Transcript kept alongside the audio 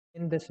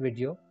In this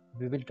video,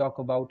 we will talk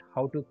about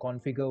how to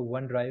configure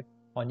OneDrive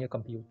on your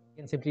computer. You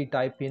can simply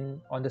type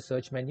in on the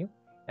search menu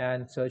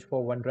and search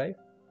for OneDrive.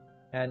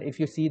 And if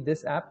you see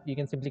this app, you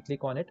can simply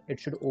click on it. It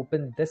should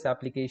open this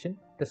application,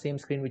 the same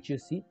screen which you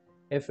see,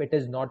 if it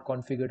is not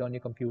configured on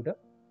your computer.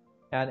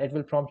 And it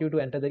will prompt you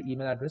to enter the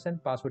email address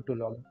and password to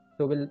login.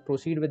 So we'll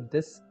proceed with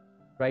this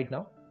right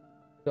now.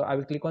 So I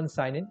will click on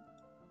sign in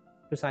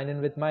to sign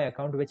in with my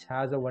account, which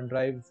has a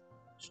OneDrive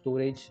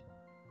storage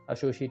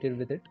associated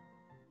with it.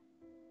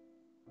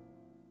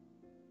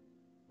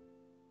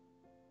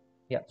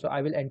 Yeah, so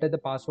I will enter the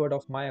password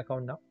of my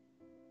account now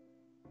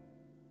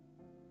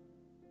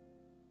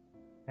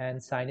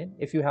and sign in.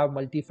 If you have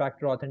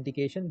multi-factor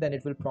authentication, then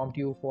it will prompt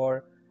you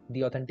for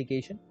the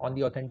authentication on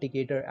the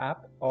authenticator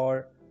app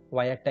or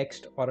via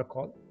text or a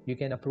call. You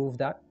can approve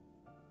that.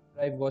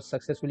 Drive was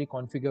successfully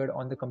configured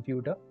on the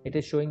computer. It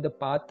is showing the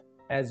path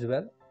as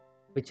well,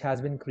 which has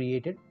been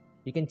created.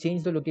 You can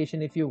change the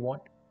location if you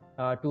want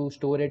to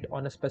store it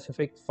on a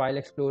specific file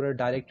explorer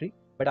directory,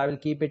 but I will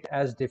keep it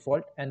as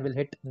default and will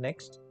hit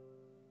next.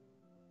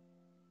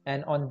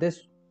 And on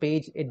this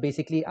page, it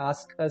basically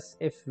asks us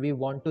if we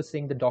want to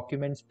sync the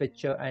documents,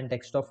 picture and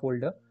desktop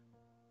folder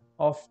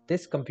of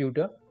this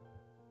computer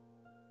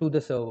to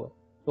the server.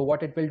 So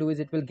what it will do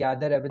is it will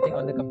gather everything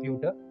on the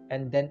computer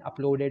and then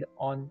upload it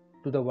on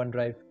to the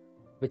OneDrive,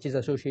 which is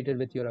associated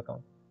with your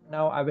account.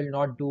 Now I will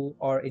not do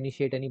or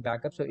initiate any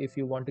backup. So if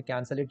you want to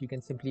cancel it, you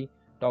can simply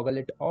toggle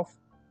it off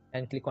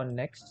and click on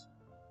next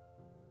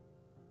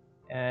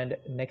and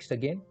next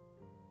again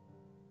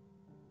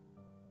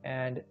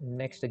and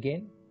next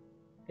again.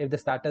 If the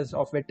status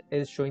of it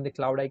is showing the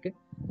cloud icon,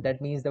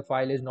 that means the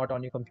file is not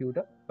on your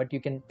computer, but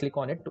you can click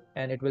on it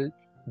and it will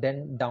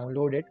then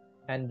download it,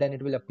 and then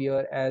it will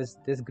appear as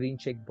this green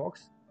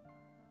checkbox.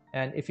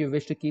 And if you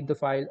wish to keep the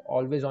file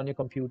always on your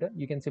computer,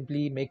 you can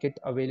simply make it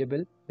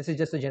available. This is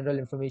just a general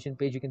information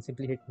page. You can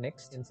simply hit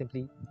next and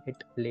simply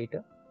hit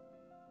later.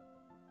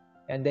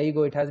 And there you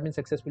go, it has been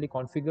successfully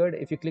configured.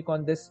 If you click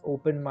on this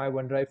open my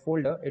OneDrive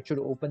folder, it should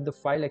open the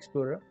file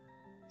explorer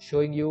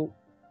showing you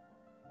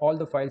all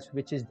the files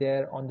which is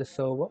there on the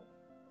server.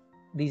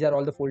 These are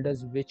all the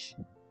folders which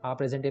are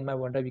present in my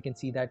OneDrive. You can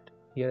see that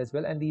here as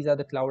well, and these are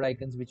the cloud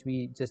icons which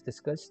we just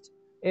discussed.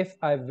 If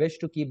I wish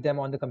to keep them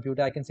on the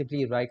computer, I can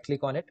simply right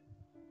click on it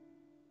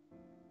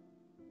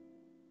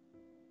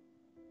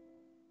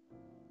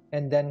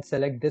and then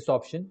select this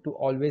option to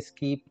always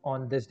keep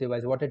on this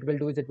device. What it will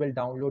do is it will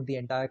download the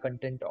entire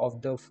content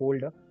of the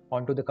folder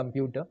onto the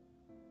computer,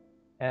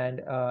 and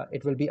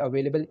it will be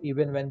available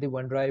even when the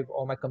OneDrive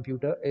or my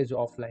computer is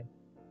offline.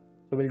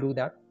 So we'll do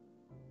that.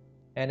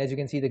 And as you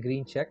can see, the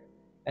green check.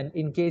 And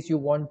in case you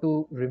want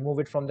to remove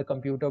it from the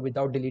computer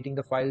without deleting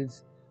the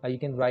files, you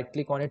can right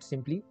click on it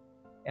simply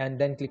and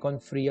then click on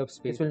free up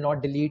space. This will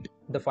not delete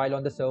the file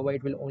on the server.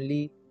 It will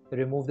only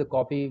remove the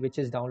copy which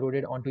is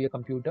downloaded onto your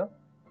computer.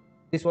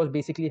 This was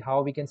basically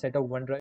how we can set up OneDrive.